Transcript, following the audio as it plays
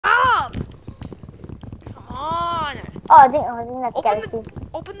I think that's Galaxy.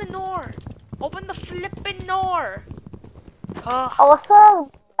 Open the door. Open the flippin' door. Also,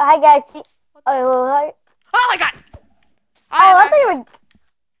 hi Galaxy. Oh, hi. Oh my god. I thought you were.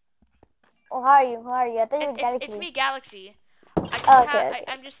 Oh, how are you? How are you? I thought you were Galaxy. It's me, Galaxy. Okay.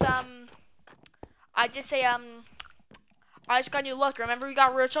 I just got a new look. Remember we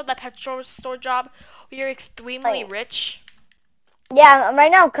got rich on that pet store job? We are extremely rich. Yeah, right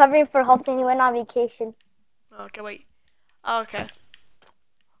now I'm covering for Hobson. He went on vacation. Okay, wait. Okay.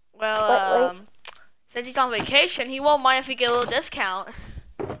 Well, since he's on vacation, he won't mind if we get a little discount.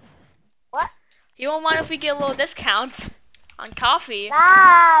 What? He won't mind if we get a little discount on coffee.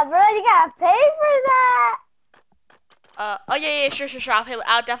 Nah, bro, you gotta pay for that. Oh yeah, sure.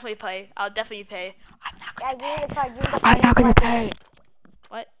 I'll definitely pay. I'm not gonna pay. Give me the card. I'm not gonna pay.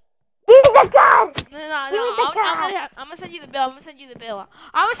 What? Give me the card. No. I'm gonna send you the bill.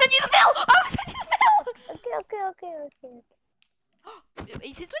 Okay.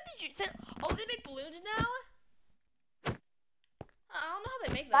 Since when did you send? Oh, they make balloons now. I don't know how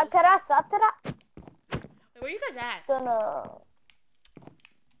they make those. Satara. Wait, where are you guys at? Bro.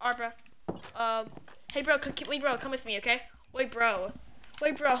 Hey, bro, come with me, okay? Wait, bro,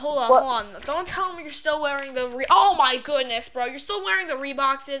 hold on. Don't tell me you're still wearing the oh my goodness, bro, you're still wearing the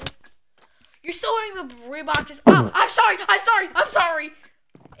Reeboxes. Oh, I'm sorry.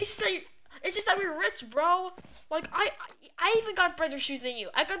 It's just that we're rich, bro. Like, I even got better shoes than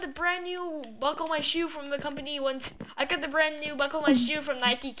you. I got the brand new Buckle My Shoe from the company once. I got the brand new Buckle My Shoe from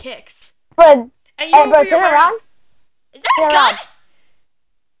Nike Kicks. Bro, and you bro, turn around. Is that a gun?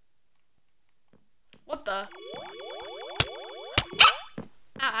 What the?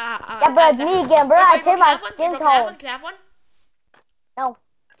 Yeah, bro, it's me again, bro. I changed my skin tone. Can I have one? No.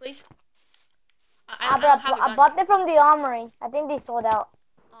 Please? I bought it from the armory. I think they sold out.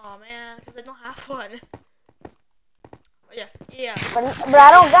 Oh man, because I don't have one. Oh, yeah. But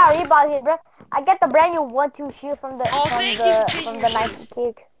I don't got Reebok here, bro. I get the brand new 1-2 shoe from the Nike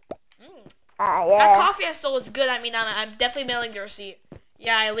Kicks. Yeah. That coffee I stole was good. I mean, I'm definitely mailing the receipt.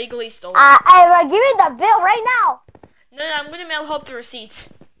 Yeah, I legally stole it. Give me the bill right now. No, I'm gonna mail Hope the receipt.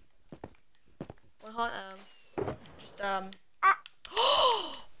 Well, hold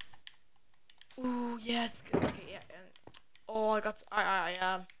Ooh, yes. Yeah, okay, yeah. Oh, I got.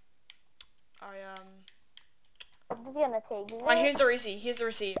 What is he gonna take? Alright, here's the receipt. Where's the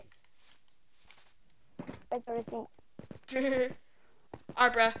receipt?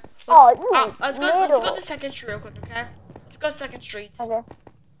 Alright, bro. Let's go to 2nd Street real quick, okay? Let's go to 2nd Street. Okay.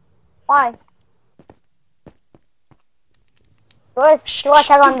 Why? Do I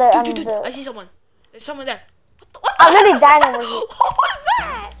check on the I see someone. There's someone there. I'm gonna die over here. What was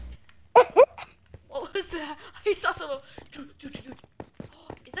that? What was that? I saw someone. Dude.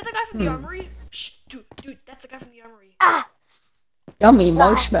 Is that the guy from the armory? Shh, dude, that's the guy from the armory. Yummy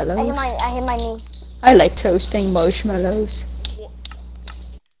marshmallows. I hit my knee. I like toasting marshmallows.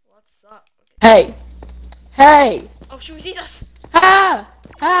 What's up? Okay. Hey! Oh shoot, he sees us! Hey!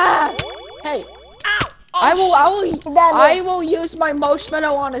 Ow! Oh, I will use my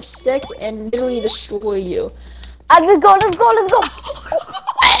marshmallow on a stick and literally destroy you. Let's go!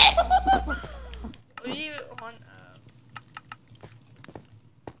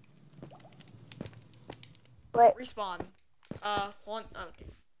 Wait. Respawn. Okay.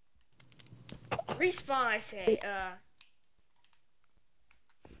 Respawn, I say.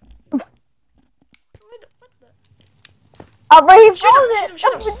 But he shoot him.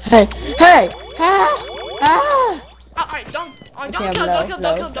 Hey! Alright, don't kill him.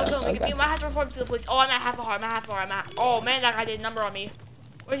 I might have to report him to the police. Oh, I'm at half a heart. Oh man, that guy did a number on me.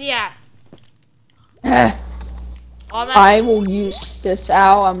 Where's he at? I will use this.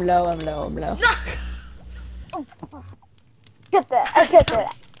 Ow, I'm low. No! Get that.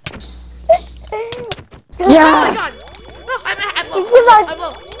 Yeah! Oh my god! No, I'm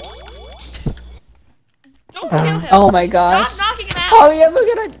low. Don't kill him. Oh my gosh. Stop knocking him out. Oh yeah,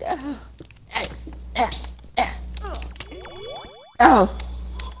 we're gonna. Oh.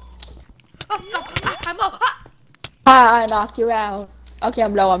 Oh, stop. I'm low. I knocked you out. Okay,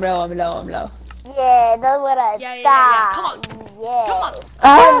 I'm low. Yeah, that's what I thought. Yeah. Come on.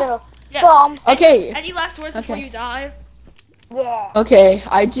 Yeah. Okay. Any last words before you die? Yeah. Okay,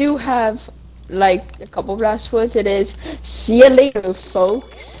 I do have like a couple of last words. It is see you later,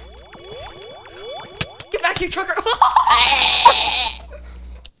 folks. Get back here, trucker. I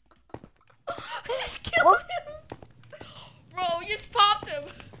just killed him. Bro, we just popped him.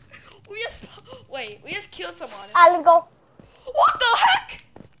 We just killed someone. Let's go. What the heck?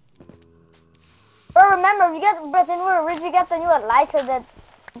 Bro, remember, we get the new Elytra,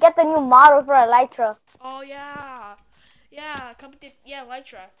 get the new model for Elytra. Oh yeah. Yeah, company. Yeah,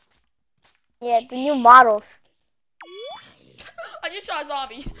 Lytra. Yeah, the new models. I just saw a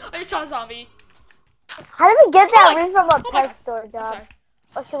zombie. I just saw a zombie. How did we get Oh that my ring from a oh my pet God. store I'm job? sorry.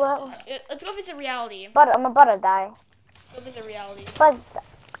 Oh shit, what? Let's go visit reality. But I'm about to die. Go visit reality. But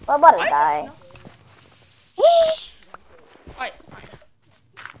I'm about to Why is die. it snow? Alright.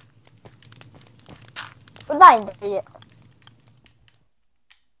 We're not there yet.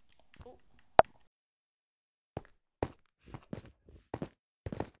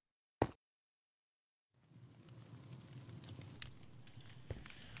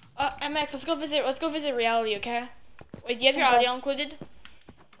 MX, let's go visit reality, okay? Wait, do you have your Okay. audio included?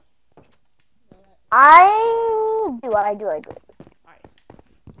 I do. Alright.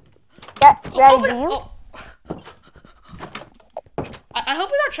 Yeah, ready Open for it! you? Oh. I hope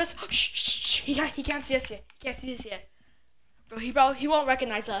we don't trust. Shh. He can't see us yet. He can't see us yet. Bro, he won't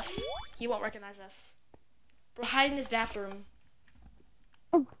recognize us. He won't recognize us. Bro, hide in his bathroom.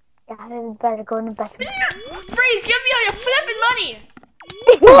 Yeah, then better go in the bathroom. Freeze, give me all your flipping money!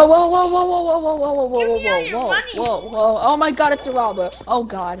 Whoa, whoa, whoa, whoa, whoa, whoa, whoa, whoa, whoa, Give whoa, me all your whoa, money. whoa. Oh my God, it's a robber. Oh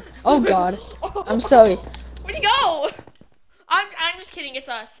God. Oh God. I'm sorry. Where'd he go? I'm just kidding. It's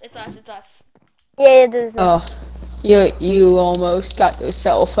us. It's us. Oh, Yeah, there's you almost got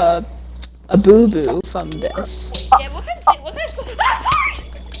yourself a boo-boo from this. Yeah, what kind of stuff?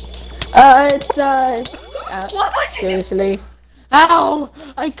 Ah, sorry! It's What did you do? seriously. Ow!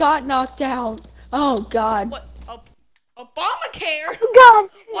 I got knocked out. Oh God. What? Obamacare? God.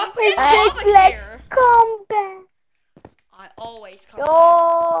 What Wait, is let's Obamacare? come back. I always come back.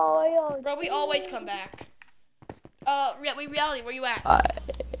 Yo. Bro, we always come back. Reality, where you at?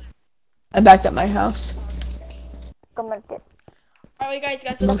 I'm back at my house. Come back there. Alright, guys,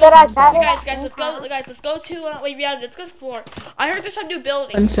 let's Look go. at our daddy. Let's go to reality. Let's go explore. I heard there's some new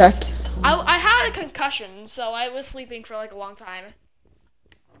buildings. 1 sec. I had a concussion, so I was sleeping for like a long time.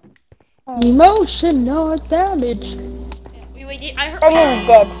 Emotional damage. I heard. Then he's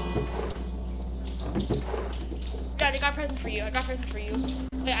dead. Dad, I got a present for you. Wait,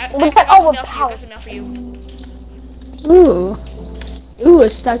 I Look got at some our mail for you. house. Got some mail for you. Ooh, a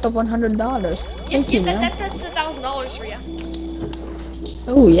stack of $100. Thank you, man. That's $1,000 for you.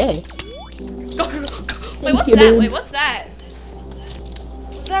 Oh yay. Wait, what's you, that? dude. Wait, what's that?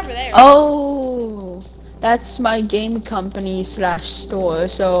 What's that over there? Oh, that's my game company / store.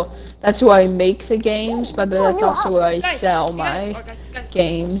 So that's where I make the games, but that's also where I Guys, sell you my guys,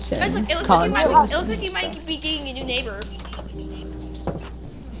 games guys, and look, it consoles. looks like you might be getting a new neighbor.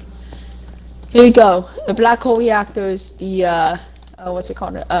 Here we go. The black hole reactor is the what's it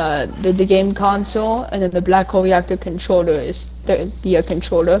called? The game console, and then the black hole reactor controller is the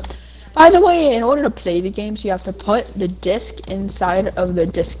controller. By the way, in order to play the games, you have to put the disc inside of the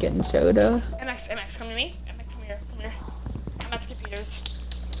disc inserter. MX, come to me. MX, come here. I'm at the computers.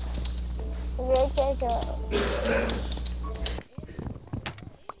 Okay.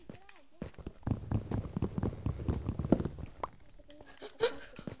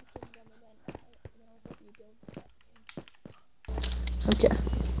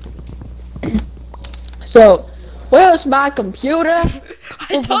 So, where's my computer?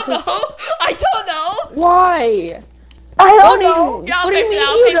 I don't know. Why? I don't What do know. you, Yeah, I'll what do pay you for mean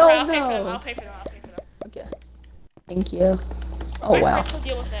that. you don't I'll know? pay for that. Okay. Thank you. Oh Alright, wow. Rex will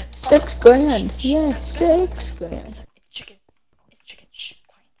deal with it. 6 grand. Yeah, 6 grand. It's chicken. Shh,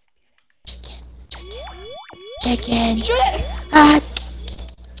 quiet. Chicken. Shoot it! Ah.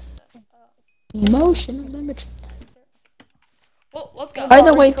 Emotional damage. Well, let's go. By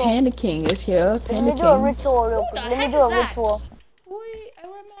the way, Panda King is here. Let Panda me do a King. ritual real Who quick. the Let me heck do is a that? ritual. Wait, I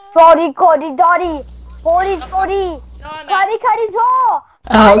remember. Sorry, Cody, Dotty. Cody. No, I'm Cody, Joe.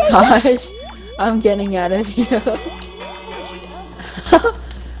 Oh gosh, I'm getting out of here.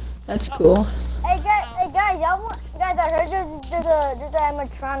 That's cool. Hey guys, I heard there's a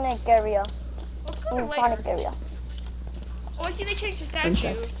animatronic area. Let's go there Animatronic later. area. Oh, I see they changed the One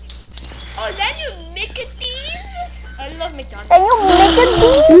statue. sec. Oh, is that new McDonald's? I love McDonald's. Can you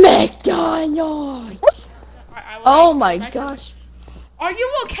make it? McDonald's. I Oh my nice. gosh. Are you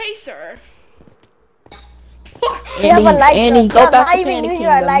okay, sir? You have a Annie, light Annie, truck. go back Not to even Panda use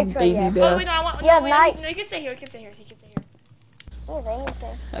your light Kingdom, truck baby yet. Oh, bear. wait, no, I want. Yeah, No, night. no, you can stay here. You can stay here.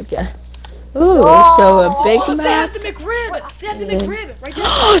 Okay. Ooh, so a Big Oh, they have Mac. the McRib. They have the McRib right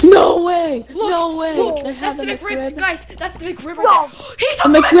there. No way! No way! Look, They have that's the McRib. Guys, that's the McRib No. right there. He's The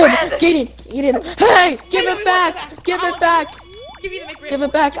on the McRib! McRib. Get it! Eat it! Hey! Give no, it we want back! it back. Give I it want back! Give me the McRib. Give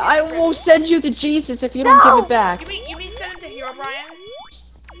it back! Give me I the McRib. will send you to Jesus if you don't give it back. You mean send him to Hero Brian?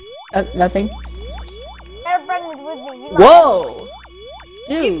 Nothing. Everyone was with me. Whoa!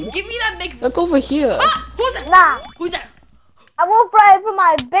 Dude, Give me that McRib. look over here. Ah, who's that? Nah. Who's that? away from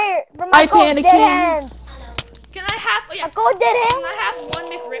my bear, from my Hi, cold Panda dead King. hands. Can I have? Oh, yeah. My cold dead hands. Can I have one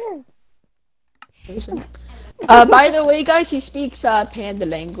McRib? By the way, guys, he speaks panda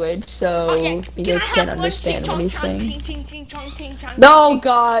language, so Oh yeah. you Can I guys can't have one ching understand what chong he's chong saying. ching ching ching chong ching chong? No,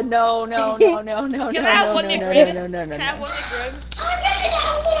 God, no, no, no, no, no, Can no, I have no, one no, no, McRib? no, no, no, Can I have no. one McRib?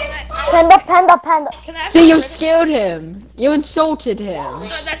 Panda, panda, panda. Can I have See, one you McRib? scared him. You insulted him. No,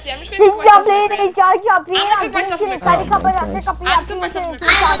 that's it. I'm just gonna cook myself a McRib. I'm gonna cook myself a McRib.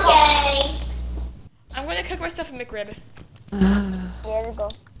 Oh my God. I'm gonna cook myself a McRib. I'm gonna cook myself a McRib. There we go.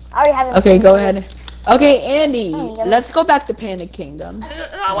 I already have it. Okay, go ahead. Okay, Andy, let's go back to Panda Kingdom.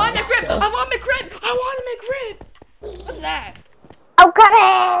 I want a McRib. I want a McRib. I want a McRib. What's that? I'm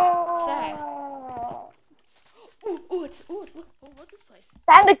coming. What's that? Ooh, look, what's this place?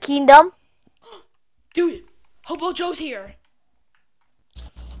 Panda Kingdom. Dude, Hobo Joe's here.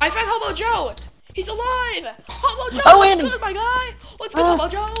 I found Hobo Joe. He's alive. Hobo Joe, Oh, what's Andy. good, my guy? What's good, Hobo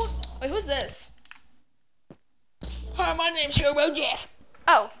Joe? Wait, who's this? Hi, my name's Hobo Jeff.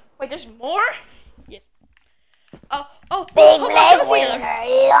 Oh, wait, there's more? Yes. Big Hobo Black Joe's Winner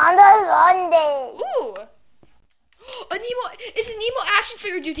here. is on the Sunday. Ooh. A Nemo, it's a Nemo action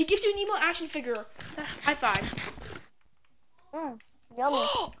figure, dude. He gives you a Nemo action figure. High five. Yummy.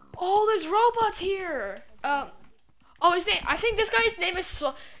 Oh, there's robots here. Oh, his name. I think this guy's name is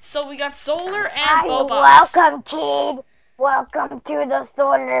so we got Solar and Bobots. Welcome, kid. Welcome to the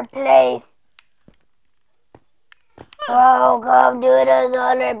solar place. Welcome to the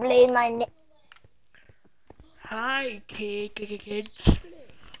solar place, my name. Hi, kids.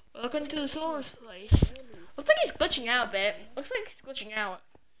 Welcome to the solar place. Looks like he's glitching out a bit.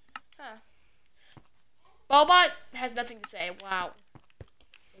 Huh. Bobot has nothing to say. Wow.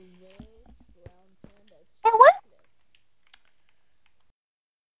 Hey, what?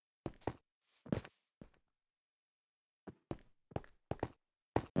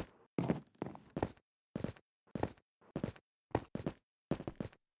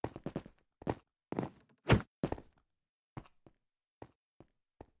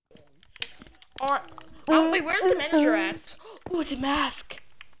 Wait, where's the manager at? Oh, it's a mask.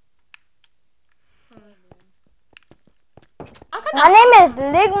 My name is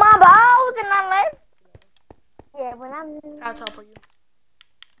Ligma Bows and I live. Yeah, when I'm. I'll teleport you.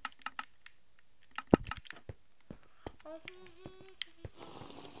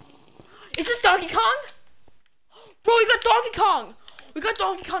 Is this Donkey Kong? Bro, we got Donkey Kong. We got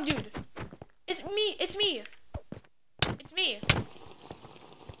Donkey Kong, dude. It's me. It's me. It's me.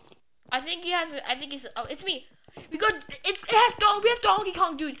 I think he has. I think he's. Oh, it's me. We got. We have Donkey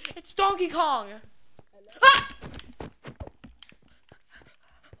Kong, dude. It's Donkey Kong.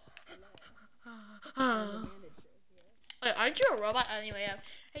 Ah! Wait, aren't you a robot? Anyway, yeah.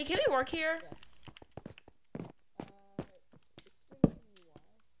 Hey, can we work here?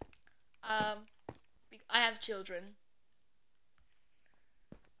 I have children.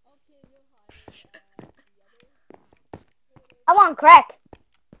 I'm on crack.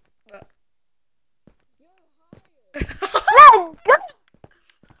 Let's go.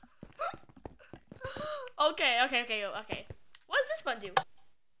 Okay. What does this one do?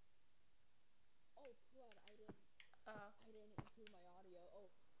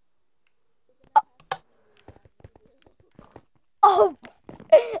 Oh,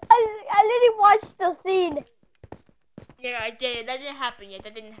 I literally watched the scene. Yeah, I did. That didn't happen yet.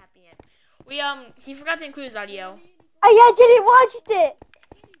 He forgot to include his audio. I actually watched it.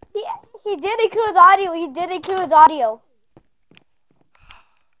 He did include audio.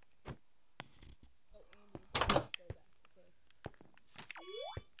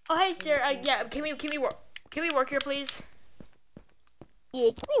 Oh, hey, sir. Yeah, can we work here, please? Yeah,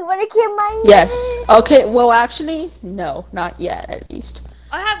 can we work here, my? Yes. Okay. Well, actually, no, not yet. At least.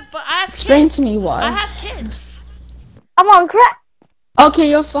 I have Explain kids. to me why. I have kids. I'm on crack. Okay,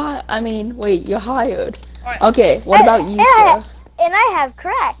 you're fine. I mean, wait, you're hired. Right. Okay. What about you, sir? And I have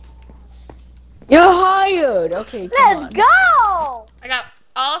crack. You're hired. Okay, come on. Let's go.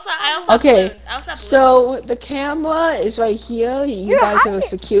 I also have Okay, balloons. I also have balloons. so the camera is right here. You guys are a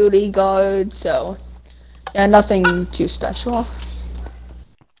security guard, so yeah, nothing too special.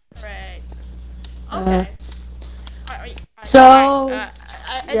 Right. Okay. So, yeah.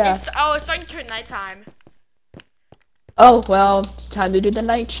 It's starting to turn nighttime. Oh well, time to do the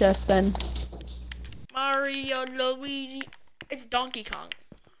night shift then. Mario, Luigi, it's Donkey Kong.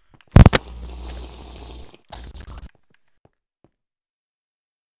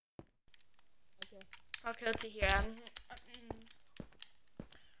 Okay, let's see here.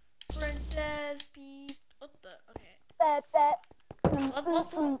 Princess Peach. What the? Okay.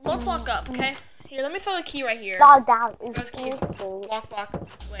 Let's lock up. Okay. Here, let me throw the key right here. Log down. Throw the key. Block.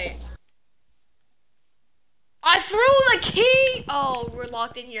 Wait. I threw the key! Oh, we're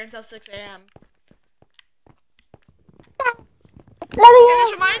locked in here until 6 a.m. Let me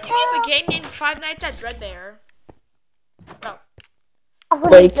This reminds me of a game named Five Nights at Fredbear. Oh.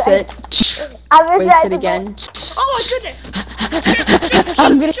 Wakes it. Wakes it again. Oh my goodness!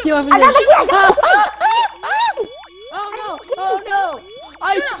 I'm gonna steal everything. I got the key! Oh no! Oh no!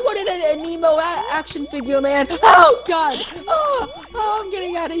 I just wanted a Nemo action figure, man. Oh god! Oh, I'm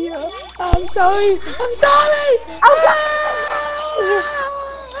getting out of here. I'm sorry. I'm sorry.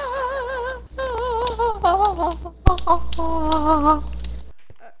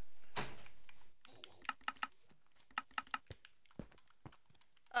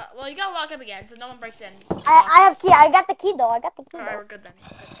 Well, you gotta lock up again so no one breaks in. I have key. I got the key though. Alright, we're good then.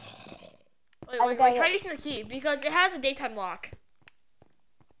 Wait, try using the key because it has a daytime lock.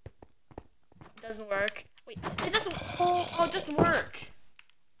 It doesn't work. Wait, it doesn't. Oh, it doesn't work.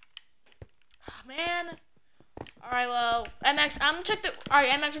 Oh, man. Alright, well, MX, I'm gonna check the. Alright,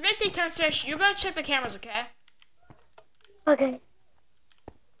 MX, we're gonna take turns. You're gonna check the cameras, okay? Okay.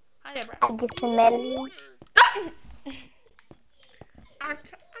 Hi there, bro. I get some metal. I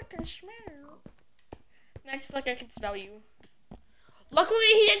can smell. Next, like I can smell you. Luckily,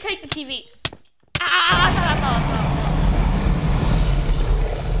 he didn't take the TV.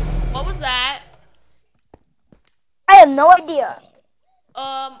 What was that? I have no idea.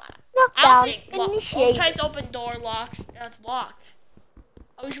 I Knockdown. don't think. Initiate. Tries to open door, locks. It's locked.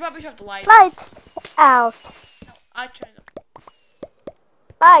 Oh, we should probably turn off the lights. Lights out. No, I turned them.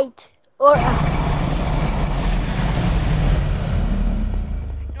 Light or out.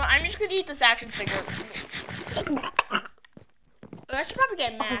 You know, I'm just gonna eat this action figure. I should probably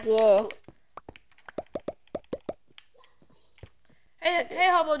get a mask. Yeah. Hey,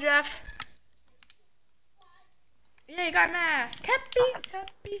 Hobo Jeff. Yeah, you got a mask.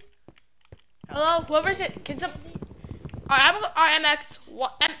 Happy. Hello, whoever's it. Can some? Alright, MX.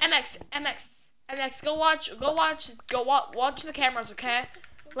 MX. Go watch the cameras, okay?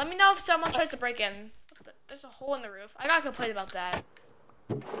 Let me know if someone tries to break in. There's a hole in the roof. I gotta complain about that.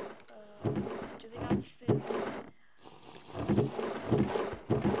 Do they got any food?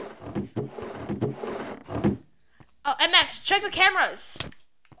 Oh, MX, check the cameras.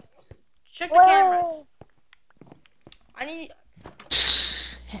 Check the cameras. I need.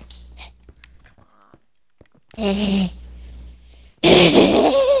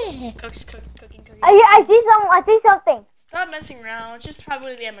 Cooking. I see something. Stop messing around. It's just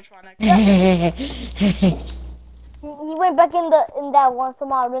probably the animatronic. He went back in that one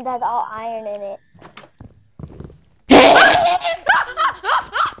small room that has all iron in it.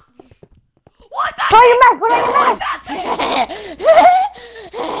 What's that? Put on your mask. Put on your mask.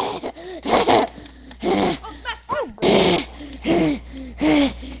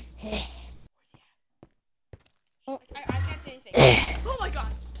 Oh, mask. I can't see anything. Oh my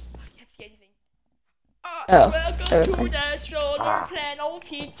god. I can't see anything. Welcome to the shoulder plan, old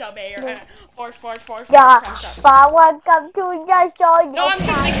pizza bear. Force. Yeah, but welcome to the show. No, I'm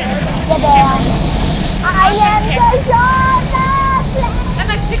checking the camera. I am the shoulder plan.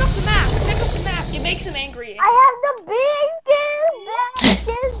 MX, take off the mask. It makes him angry. I have the biggest.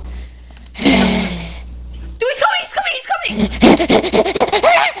 Dude, he's coming.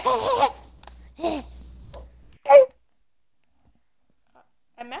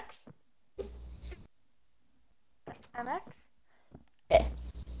 MX?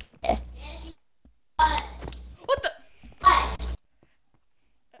 What the?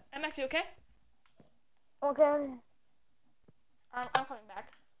 MX, you okay? Okay. I'm coming back.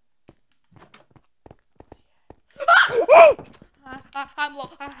 I'm low.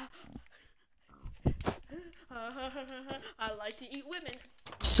 I like to eat women.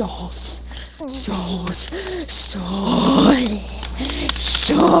 Sauce.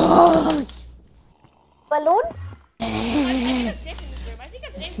 Balloon? I think I'm safe in this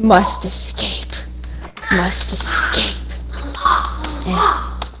room. Must escape.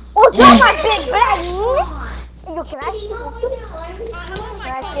 Oh, you're my big brother. Yo, can I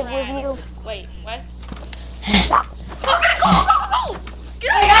sit with you? Wait, West. Stop. Go!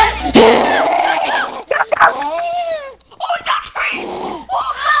 Get out of Oh, he's not free!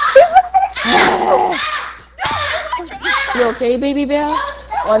 You okay, baby bear?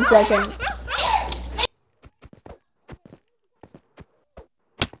 1 second.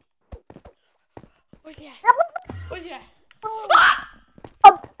 Where's he at? Oh. Ah!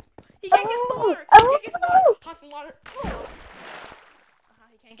 He can't get in the water. Pop some water.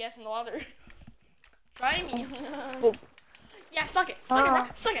 He can't get in the water. Try me. Yeah, suck it. Suck it, bro.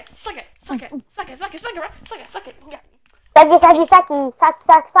 Suck it. Suck it. Suck it. Suck it. Suck it. Suck it, bro. Suck it. Suck it. Yeah.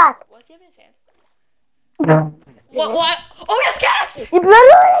 Suck. What's he having in his hands? What? Oh, yes, gas! You blew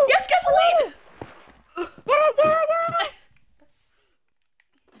it! Yes, gasoline! Get it.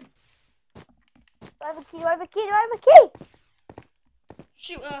 Do I have a key?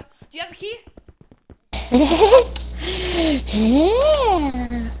 Shoot, do you have a key?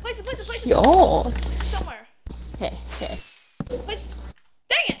 Place it. Sure. Somewhere. Place.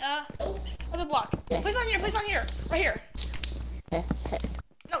 Dang it! Other block. Place on here. Right here. No,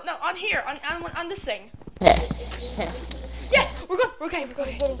 on here. On this thing. Yes! We're good. We're okay.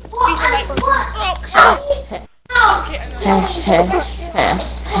 Please don't let. Okay, I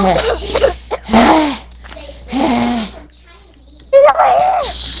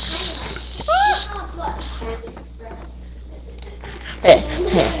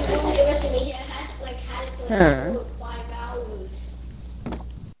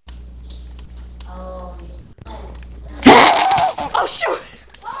Oh shoot!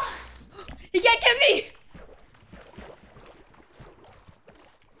 He can't get me!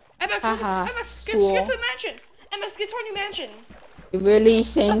 MX, get to the mansion! MX, get to our new mansion! You really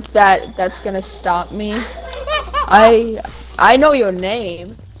think that that's gonna stop me? I know your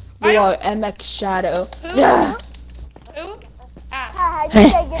name. You are MX Shadow. Who? Ass.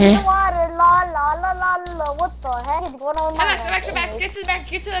 Get in the water, la. What the heck is going on with my MX, get to the back.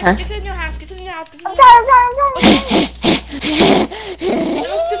 Get to the new house. Get to the new house. I'm trying.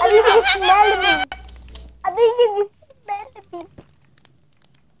 I think you can smell me.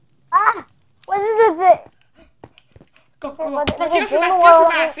 Ah! What is it? Go. Let's go for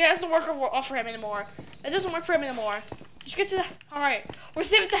Max. Yeah, that doesn't work for him anymore. That doesn't work for him anymore. Just get to the... Alright. We're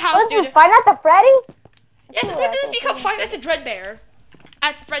saving the house, dude. What is this, Five Nights at Freddy? Yes, since when did this become Five Nights at Fredbear?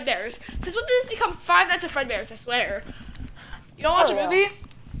 At Fredbear's. Since when did this become Five Nights at Fredbear's, I swear. You don't watch a movie?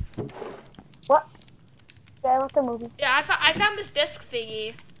 What? Yeah, what's the movie? Yeah, I found this disc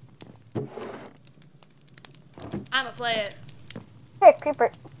thingy. I'ma play it. Here,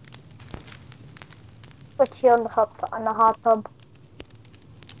 creeper. Put you on the hot tub.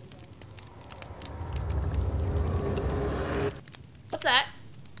 What's that?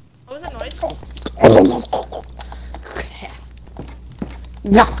 What was that noise?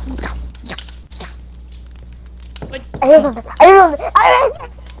 Wait, I hear something.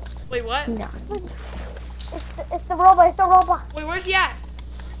 wait, what? It's the robot. Wait, where's he at?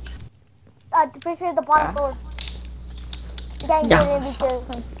 Pretty sure the bottom floor. You can't get in because...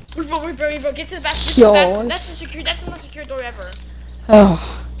 Bro, get to the bathroom. That's the most secure door ever. Oh.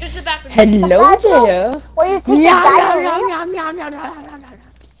 Get to the bathroom. Hello there. What do you take the guy?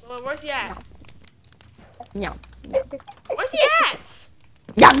 Well, where's he at? Yum. Where's he at?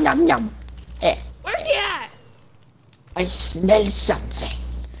 Yum. Where's he at? I smell something.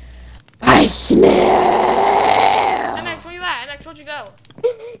 I smell. MX, where you at? MX, where'd you go?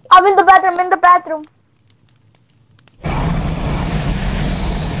 I'm in the bathroom.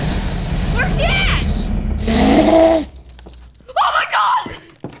 Where's he at? Oh my god!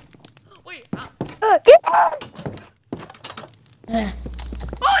 Wait, Get out! oh,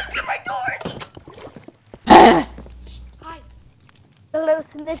 look at my doors! Hi. The little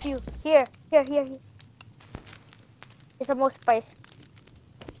sniff you. Here. It's the most spice.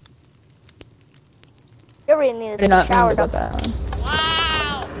 You really need to shower though. Wow,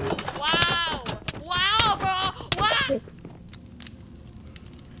 bro! Wow!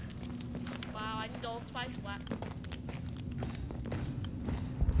 Wow, I need Old Spice. Wow.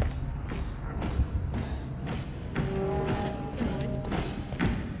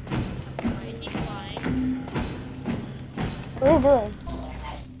 Why is he flying? What are you doing?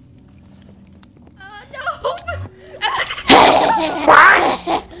 No!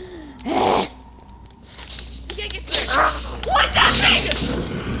 You can't get through. What is that thing?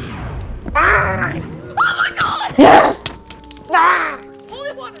 Oh my god!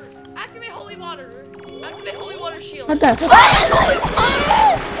 Holy water! Activate holy water! Activate holy water shield! What the? You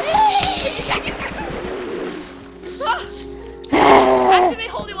can't get through! Activate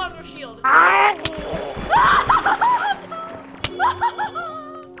holy water shield!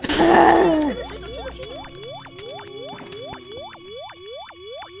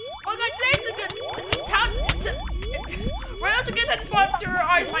 Well, guys, today's a good time to. Right, that's a good time to sponsor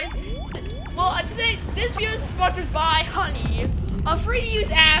our. Well, today this video is sponsored by Honey, a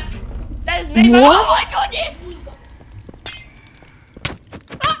free-to-use app that is made by. Oh my goodness!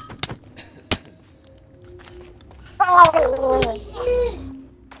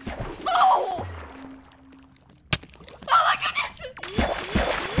 Oh! Oh my goodness!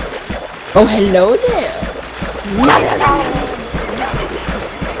 Oh, hello there.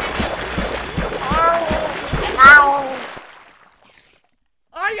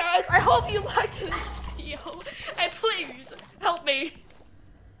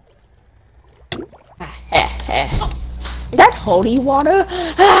 holy water.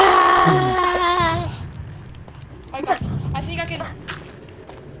 Ah! Alright, guys. I think I can.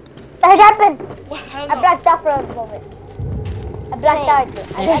 That happened. What? I I don't know. blacked out for a moment. I blacked out.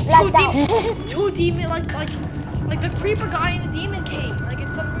 I There's blacked out. two demon, like the creeper guy in the demon cave. Like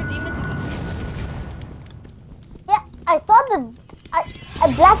it's some weird demon thing. Yeah, I saw the. I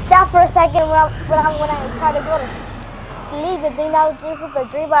blacked out for a second when I tried to go to sleep. And then I was with the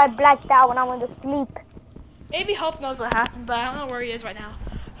dream, but I blacked out when I went to sleep. Maybe Hope knows what happened, but I don't know where he is right now.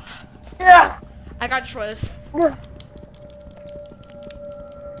 Yeah. I gotta destroy this.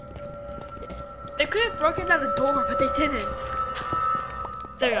 They could have broken down the door, but they didn't.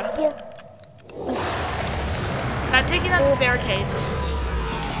 There you go. Yeah. I'm taking out this barricade.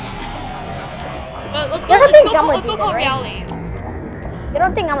 Well, let's You don't think I'm a go demon, call right? reality. You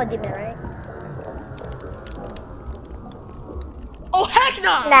don't think I'm a demon, right? Oh heck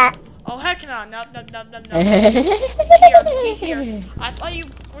no! Nah. Oh heck no! No. He's here. I thought you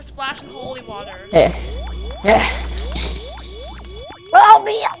were splashing holy water. Oh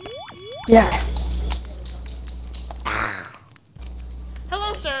me. Yeah.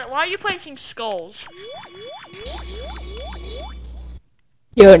 Hello, sir. Why are you placing skulls?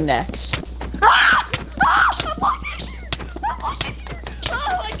 You're next. Ah! Ah!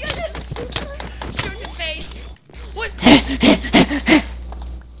 Oh my goodness! Shoot your face. What?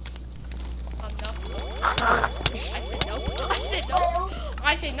 Oh no. I said no. I said no.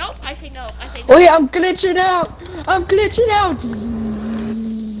 I say no. I say no. I say no. Wait, I'm glitching out. I'm glitching out.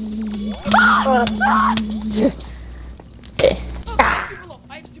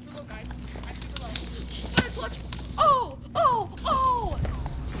 I'm super low, guys. I'm super low. Fire clutch. Oh! Oh! Oh!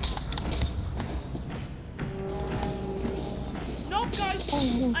 Nope, guys.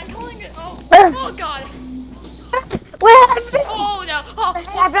 I'm calling it. Oh! Oh God! Where have you? Oh no! Oh!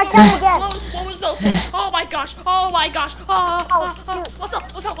 I blacked out again. What was those things? Oh my gosh! Oh my gosh! Oh! shoot. What's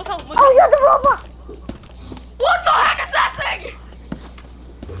up? What's up? What's up? Oh, you're the robot. What the heck is that thing?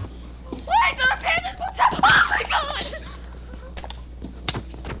 Why is there a panda? What's that? Oh my God!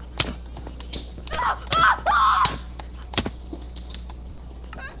 Ah, ah, ah!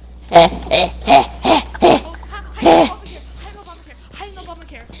 Oh, hide no bomber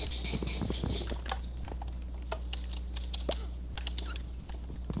care.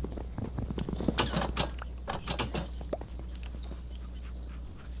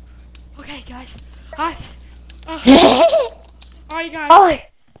 Okay, guys. Alright, guys. Oh,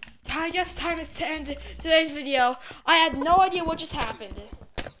 I guess time is to end today's video. I had no idea what just happened.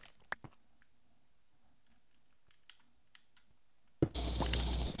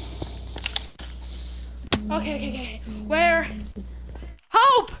 Okay. Where?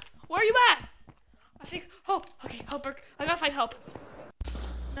 Hope! Where are you at? I think Hope. Okay, Hope. I gotta find Hope.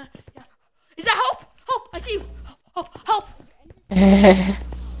 Yeah. Is that Hope? Hope, I see you. Hope. No. Hope.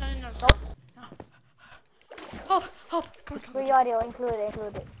 Come on. include your audio. Include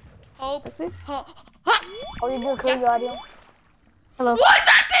it. Hope. Let's see. Ha. Oh, you do include your audio. Hello. What is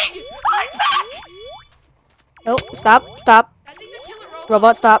that thing? Oh, it's back! Oh, stop. That thing's a killer robot.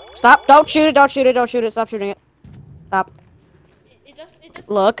 Robot, stop. Don't shoot it. Stop shooting it. Stop. It does.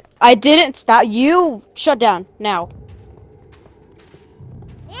 Look, I didn't stop. You shut down now.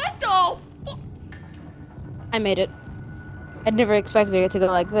 What the? I made it. I never expected it to go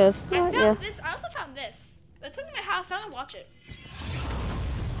like this. I But found yeah. this. I also found this. It's in my house. I don't watch it.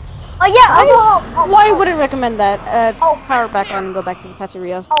 Oh yeah. Oh, Why I wouldn't recommend that? Oh. Power back on and go back to the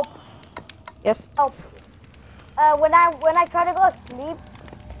pizzeria. Oh. Yes. When I try to go to sleep,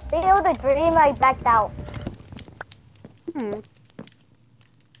 it was a dream. I blacked out.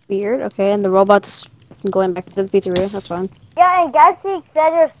 Weird. Okay, and the robot's going back to the pizzeria. That's fine. Yeah, and Galaxy said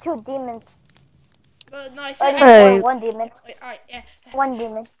there's 2 demons. No, I Or said. Hey. one demon. Alright, yeah. 1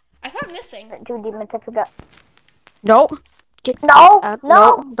 demon. I found this thing. 2 demons. I forgot. No. No.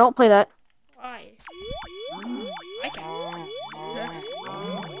 No. Don't play that. Why? I can.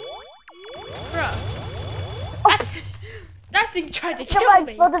 Bruh. That thing tried to Talk kill about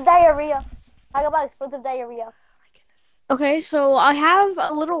me. explosive diarrhea. Talk about explosive diarrhea. Okay, so I have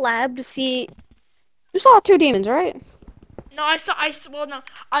a little lab to see. You saw 2 demons, right? No, I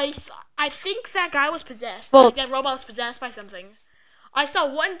think that guy was possessed. Well- Like, that robot was possessed by something. I saw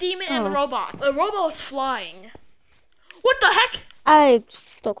 1 demon and the robot. The robot was flying. What the heck? I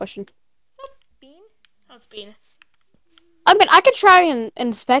still question. Bean? Oh, it's Bean. I mean, I could try and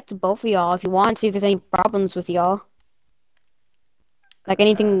inspect both of y'all if you want, see if there's any problems with y'all. Like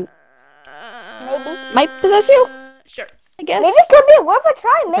anything Maybe. might possess you, Sure. I guess. Maybe it could be worth a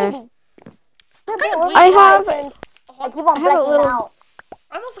try. Maybe. Could be kinda worth a I try have- since I keep on I have a blacking little- out.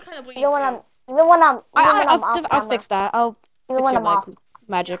 I'm also kind of bleeding. Even when I'm. I'll fix that. I'll You Fix won your them all. leg.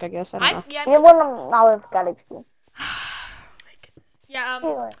 Magic, I guess. I don't know. Yeah, You won them all with Galaxy. yeah, You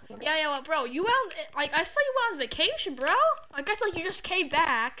won. well, bro, you went like I thought you went on vacation, bro. I guess like you just came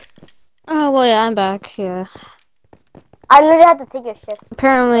back. Oh well, yeah, I'm back. Yeah. I literally had to take a shift.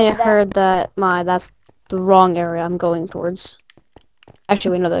 Apparently, I Over there. heard that that's the wrong area I'm going towards.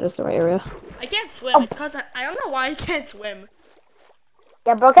 Actually, we know that is the right area. I can't swim. It's cause I don't know why I can't swim.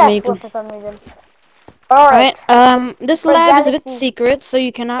 Yeah, bro I can't mean, you swim can- for some reason. Alright. Alright. This For lab is a bit Galaxy- secret, so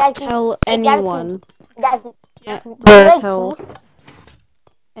you cannot Galaxy- tell Galaxy. anyone. Galaxy. Yeah. Do you Or like tell cheese?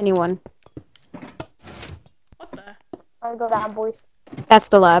 anyone. What the? Let's go down, boys. That's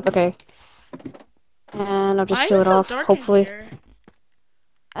the lab. Okay. And I'll just Why is seal it it so off. dark Hopefully. in here?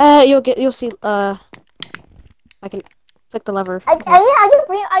 You'll see. I can flick the lever. I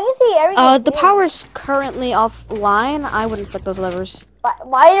can see everything. The power's currently offline. I wouldn't flick those levers.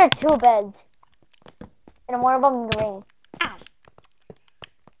 Why are there two beds? And one of them in the ring. Ow.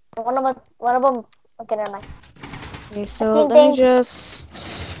 One of them. Okay, never mind. Okay, so think let me they- I just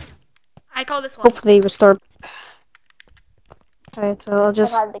call this one. hopefully restore. Alright, so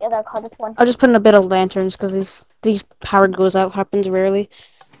I call this one. I'll just put in a bit of lanterns because these power goes out happens rarely.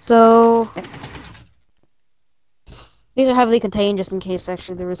 So these are heavily contained just in case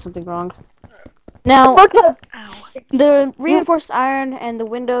actually there is something wrong. Now Ow. the reinforced iron and the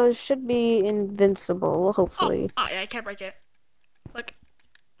windows should be invincible, hopefully. Oh, yeah, I can't break it. Look.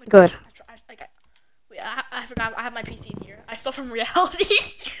 Good. I forgot. I have my PC in here. I stole from reality.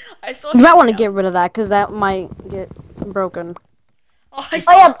 I stole. You might from want to Real- get rid of that because that might get broken. Oh, I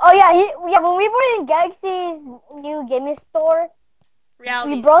stole Oh yeah. When we were in Galaxy's new gaming store,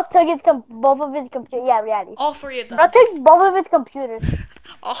 reality. we both took both of his computers. Yeah, reality. All three of them. Bro took both of his computers.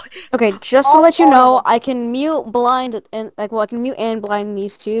 Oh, Okay, just to All let you four of know, them. I can mute blind and I can mute and blind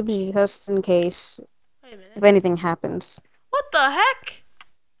these tubes just in case wait a minute. if anything happens. What the heck?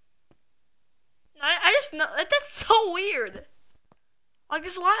 I just know that's so weird. Like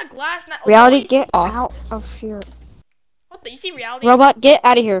there's a lot of glass now. Reality, get Oh. out of here. What the? You see reality? Robot, get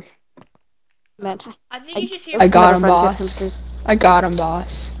out of here. Man, I think you should see. I got him, Another friend, get boss. him, please. I got him,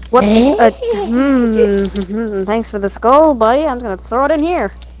 boss. What? Thanks for the skull, buddy. I'm just gonna throw it in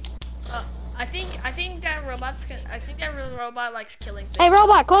here. I think that robot's can. I think that robot likes killing things. Hey,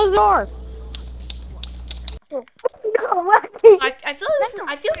 robot, close the door. What? I feel this.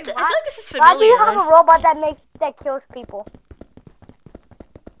 I feel like this is Why do you have a familiar. robot that kills people?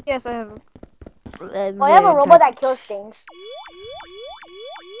 Yes, I have. Well, I have a robot that kills things.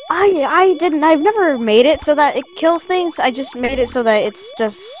 I didn't. I've never made it so that it kills things. I just made it so that it's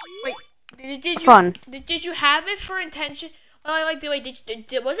just Did you fun. Did you have it for intention? Well, like,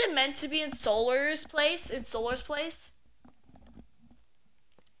 was it meant to be in Solar's place? In Solar's place?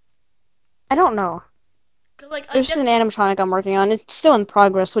 I don't know. 'Cause, like, There's just an animatronic I'm working on. It's still in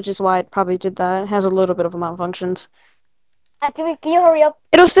progress, which is why it probably did that. It has a little bit of a malfunctions. Can you hurry up?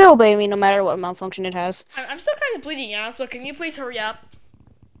 It'll still obey me no matter what malfunction it has. I'm still kind of bleeding out, so can you please hurry up?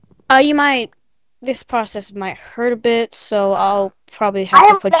 You might. This process might hurt a bit, so I'll probably I have to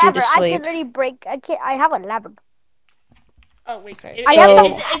have a put you to lever. I can sleep. literally break. I have a lever. Oh wait, Okay,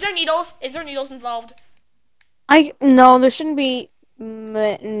 is there needles? Is there needles involved? No, there shouldn't be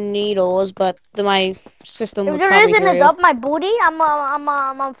needles, but my system If would there probably isn't, hear it's you. up my booty.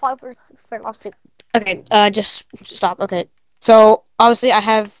 I'm fine for lawsuit. Okay, just stop. Okay, so obviously I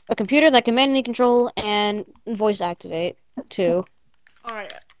have a computer that can manually control and voice activate too. All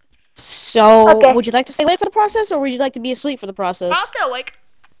right, So, Okay. would you like to stay awake for the process, or would you like to be asleep for the process? I'll stay awake.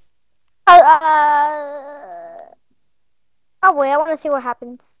 Oh wait, I want to see what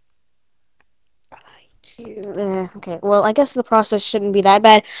happens. Okay, well, I guess the process shouldn't be that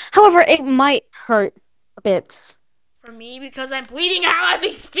bad. However, it might hurt a bit. For me, because I'm bleeding out as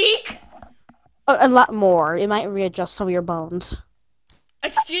we speak. A lot more. It might readjust some of your bones.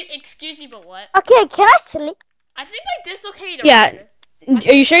 Excuse me, but what? Okay, can I sleep? I think I dislocated. Yeah. a rib.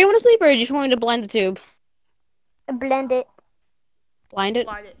 Are you sure you want to sleep, or do you just want me to blind the tube? Blend it. Blind it?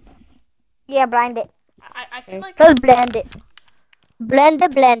 Blind it. Yeah, blind it. I feel Okay. like Just blend it. Blend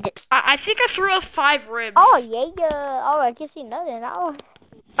it. I think I threw up 5 ribs. Oh yeah. Oh, I can see nothing. Oh.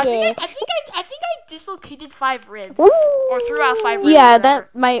 Yeah. I think I dislocated 5 ribs Woo! or threw out 5 ribs. Yeah, whatever.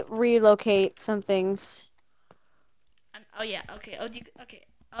 that might relocate some things. Oh yeah. Okay. Okay.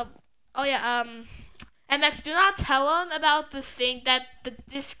 Oh yeah. MX, do not tell him about the thing that the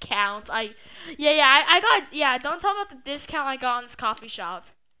discount. I got. Don't tell him about the discount I got on this coffee shop.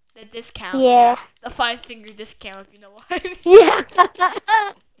 The discount. Yeah. The 5-finger discount, if you know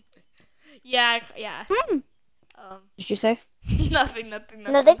what. Yeah. Yeah. Hmm. Um. Did you say? Nothing. Nothing?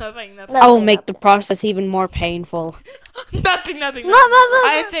 I will make the process even more painful. Nothing. No.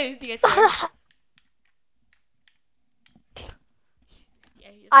 I didn't say anything. I swear. Yeah,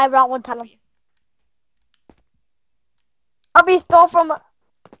 he is I brought one time. happy. I'll be stole from.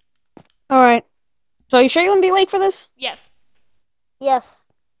 Alright. So you sure you wouldn't be late for this? Yes. Yes.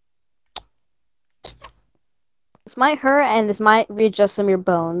 This might hurt and this might readjust some of your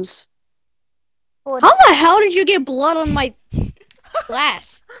bones. Good. How the hell did you get blood on my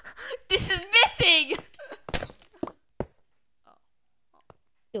glass? This is missing.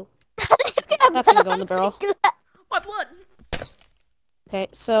 That's gonna go in the barrel. My blood. Okay,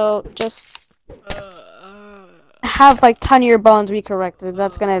 so just have like 10 of your bones recorrected.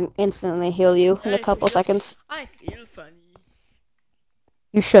 That's gonna instantly heal you in a couple seconds. I feel funny.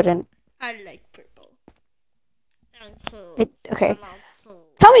 You shouldn't. I like purple. Okay.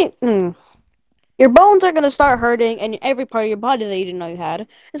 Tell me, your bones are gonna start hurting, and every part of your body that you didn't know you had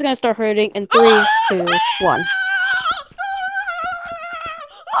is gonna start hurting in 3, 2, 1.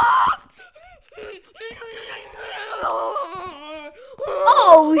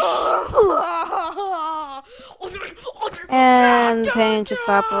 Oh And pain should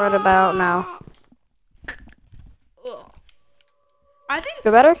stop right about now. I think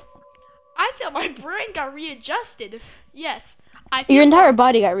Feel better? I feel my brain got readjusted. Yes, I feel Your entire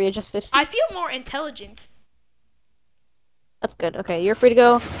body got readjusted. I feel more intelligent. That's good. Okay, you're free to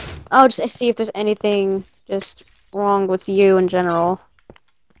go. I'll just see if there's anything just wrong with you in general.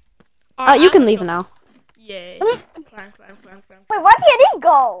 You can leave now. Yay. Climb. Wait, where did he go?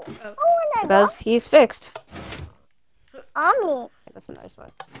 Oh. Oh, where'd I go? Because he's fixed. Ami. That's a nice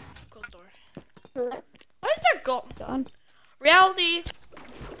one. Close door. Why is there Gone. reality?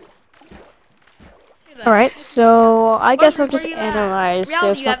 Alright, so I guess I'll just Where you at? analyze if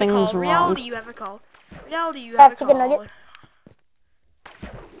Reality, you have a something's call. wrong. Reality, you have a call. Reality, you That's have a chicken call. nugget.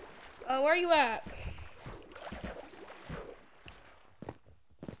 Where are you at?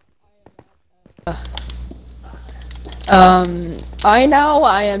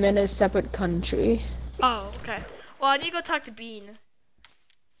 I am in a separate country. Oh, okay. Well, I need to go talk to Bean.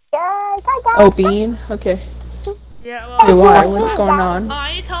 Yes, I got Oh, Bean? Okay. Yeah, Okay, well, why? What's going on?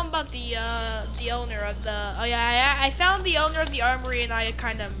 I need to tell him about the owner of the. Oh yeah, I found the owner of the armory, and I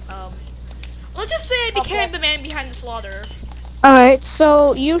kind of let's just say I became the man behind the slaughter. Alright,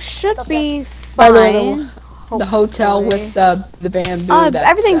 so you should be By fine. the way, the hotel with the bamboo. that's,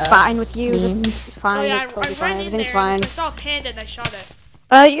 Everything's fine with you. Beans. That's fine. Oh yeah, You're I totally ran fine. in Everything's there. fine. I saw a panda and I shot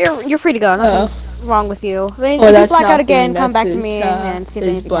it. You're free to go. Nothing's wrong with you. Then Oh, you that's black not out again. Bean, Come back that's to me his, and see if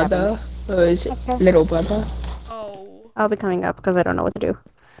his anything brother, happens. or his little brother. Oh. I'll be coming up because I don't know what to do.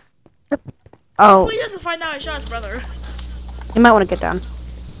 Oh, Hopefully he doesn't find out I shot his brother. you might want to get down.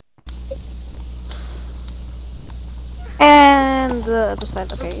 And the other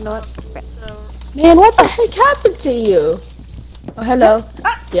side. Okay, you know what? Okay. So. Man, what the heck happened to you? Oh, hello.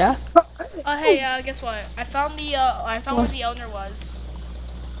 Yeah? Hey, guess what? I found where the owner was.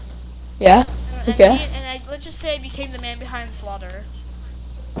 Yeah? And Okay. let's just say I became the man behind the slaughter.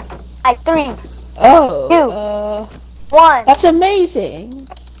 Like 3, Oh, 1. that's amazing.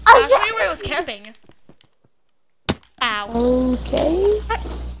 I'll show you where I was camping. Ow. Okay.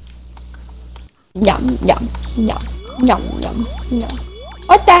 Yum, yum, yum, yum, yum, yum.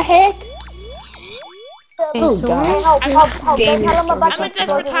 What the heck? Oh, so God. Hey, help, don't Game tell is him about I'm in the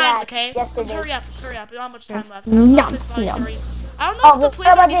desperate explosion times, we okay? had Let's yesterday. hurry up, We don't have much time left. Yum, This body's yum. already- I don't know if the police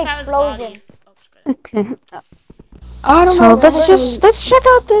what about already the found his body. explosion? Oh, just kidding. Okay. I don't So know. let's check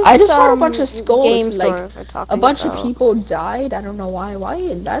out this. I just saw a bunch of skulls, game like, store we're talking a bunch about. of people died. I don't know why.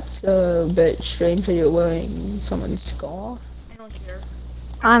 Why? That's a bit strange that you're wearing someone's skull. I don't care.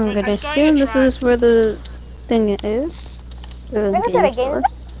 I'm I'm gonna starting assume to this try. is where the thing is. The Where is it game again? store.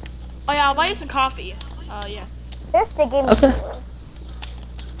 Oh yeah, I'll buy you some coffee. Yeah. There's the game. Okay.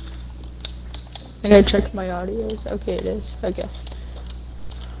 I gotta check my audios. Okay, it is. Okay.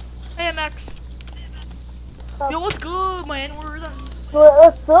 Hey, Max. Yo, what's good, my N-word? It's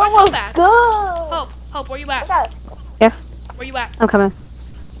so Where's much Hope good. Hope, where you at? Yes. Yeah, Where you at? I'm coming.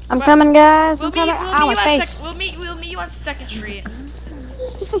 I'm Well, coming, guys. We'll I'm meet, coming. we'll Ow, meet my you on face. we'll meet you on 2nd Street.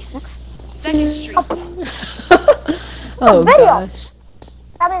 Did you say sex? 2nd Street. Oh video. gosh.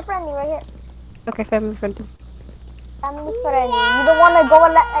 Family friendly right here. Okay, family friend. Family friendly. We don't want to go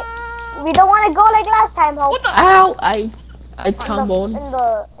like we don't want to go like last time, Hope. What the? Ow! I tumbled.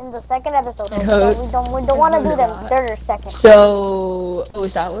 In the second episode, It Hope. hurt. So we don't want to do hurt a them lot. third or second. So, oh,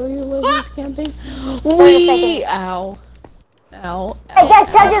 is that where you were camping? We, ow. Ow. Ow. Hey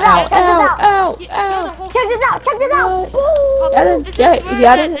guys, check this out. Check this Ow. out. Ow. He Ow. found a whole- Check this out. Check this out. What? Woo! Oh, Yeah, this is yeah, where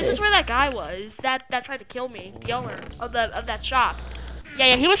yeah, that, that- this is where that guy was. That tried to kill me. The owner of that shop.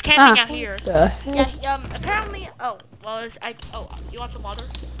 Yeah, he was camping out here. The Yeah, apparently. Oh, well, you want some water?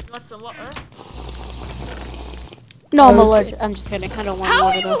 You want some water? No, I'm Okay. allergic. I'm just kidding. I don't want How are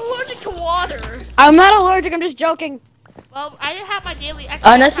water you though. allergic to water? I'm not allergic. I'm just joking. Well, I didn't have my daily.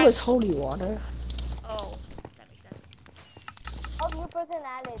 Actually, unless I it had- was holy water. Oh, that makes sense. Oh, new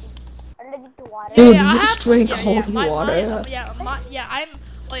personality. Allergic to water. Dude, I you have- just drink holy my- water. I'm.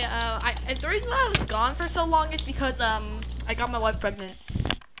 Oh yeah. And the reason why I was gone for so long is because I got my wife pregnant.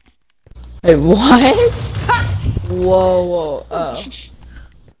 Wait, what? Whoa. Oh.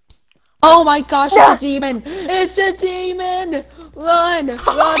 Oh my gosh, it's a demon! It's a demon! Run!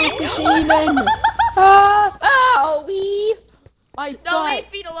 Run, it's a demon! Ah! Owie! My No, butt! leave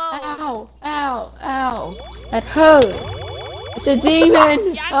feet alone. Ow! That hurt! It's a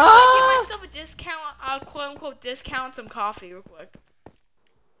demon! Yeah, I'm Ah! gonna give myself a discount, quote unquote discount some coffee real quick.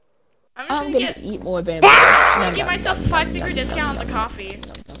 I'm just I'm gonna gonna get eat more bamboo. give myself a 5-figure discount on the coffee.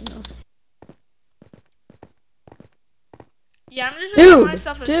 Yeah, I'm just gonna give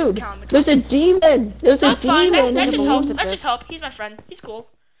myself a Dude, discount on the coffee. there's a demon! There's a That's fine. demon! Let's in just the hope. room. Let's just hope. He's my friend. He's cool.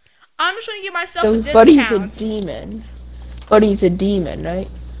 I'm just gonna give myself a So, discount. Buddy's a demon. Buddy's a demon, right?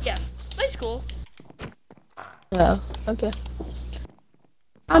 Yes, but he's cool. Oh, okay.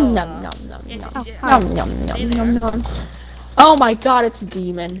 Oh, Nom nom yeah, nom just- yeah. nom nom Stay nom there. nom. Oh my god, it's a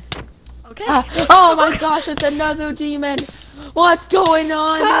demon. Okay. Oh my gosh, it's another demon. What's going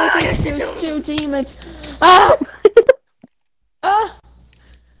on? There's two demons. Ah! Ah!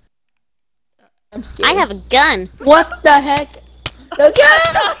 I'm scared. I have a gun. What the heck? The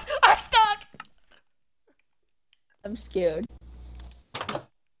gun! I'm stuck. I'm scared.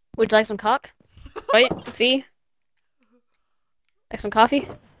 Would you like some cock? Right, Fee? Like some coffee?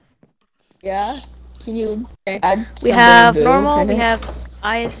 Yeah? Can you Okay. add We some have bamboo normal, in we it? have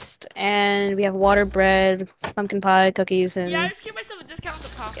iced, and we have water, bread, pumpkin pie, cookies, and Yeah, I just give myself a discount on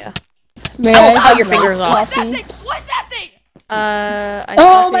some coffee. Yeah. May I will cut have your fingers iced off. What's that coffee? thing? What's that thing? iced Oh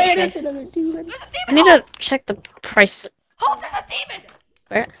coffee, man, okay. it's another demon. There's a I demon. need to check the price. Oh, there's a demon.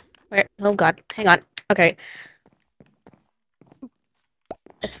 Where? Oh god, hang on. Okay.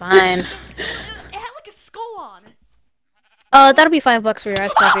 It's fine. It had like a skull on. That'll be $5 for your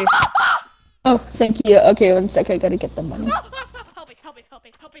iced coffee. Oh, thank you. Okay, 1 sec, I gotta get the money. Help me, help me, help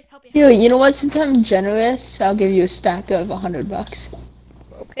me, help me, help me. Dude, you know what? Since I'm generous, I'll give you a stack of $100.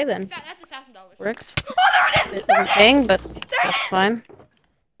 Okay then. That's $1,000. Works. Oh, there it is. Bit There of it a is. thing, but There it that's is. fine.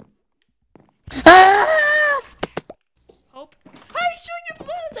 Ah! Hope. Hey, show your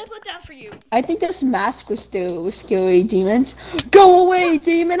balloons I put down for you. I think this mask was still with scary demons. Go away,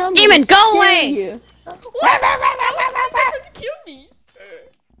 demon! I'm Demon, gonna go scare away! You. What? That was to kill me.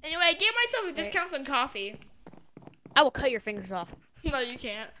 Anyway, I gave myself a discount on coffee. I will cut your fingers off. No, you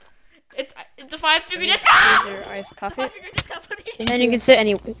can't. It's a 5-figure Here's discount. your iced coffee. 5-figure discount, buddy. And you can sit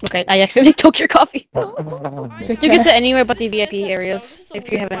any. Okay, I accidentally took your coffee. It's You okay. can sit anywhere but the VIP This episode, areas this is a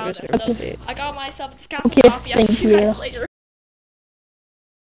if you weird haven't wild reserved episode. a seat. I got myself a discount Okay, on coffee. I'll thank see you guys you. later.